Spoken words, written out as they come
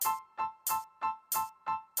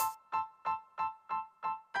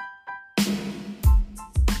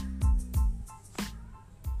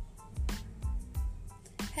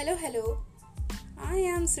Hello. I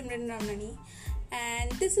am Simran Ramnani,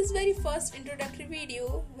 and this is very first introductory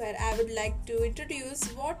video where I would like to introduce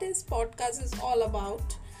what is podcast is all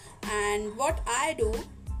about and what I do,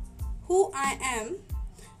 who I am,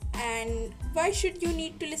 and why should you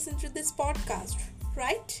need to listen to this podcast,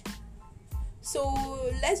 right? So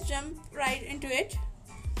let's jump right into it.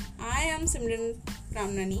 I am Simran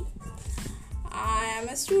Ramnani. I am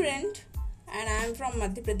a student and I am from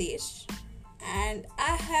Madhya Pradesh, and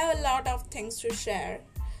I have a lot of things to share.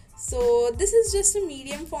 So this is just a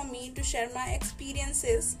medium for me to share my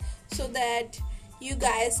experiences so that you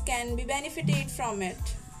guys can be benefited from it.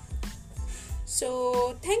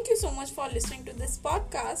 So thank you so much for listening to this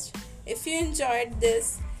podcast. If you enjoyed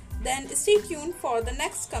this, then stay tuned for the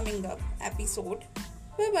next coming up episode.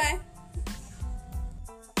 Bye bye.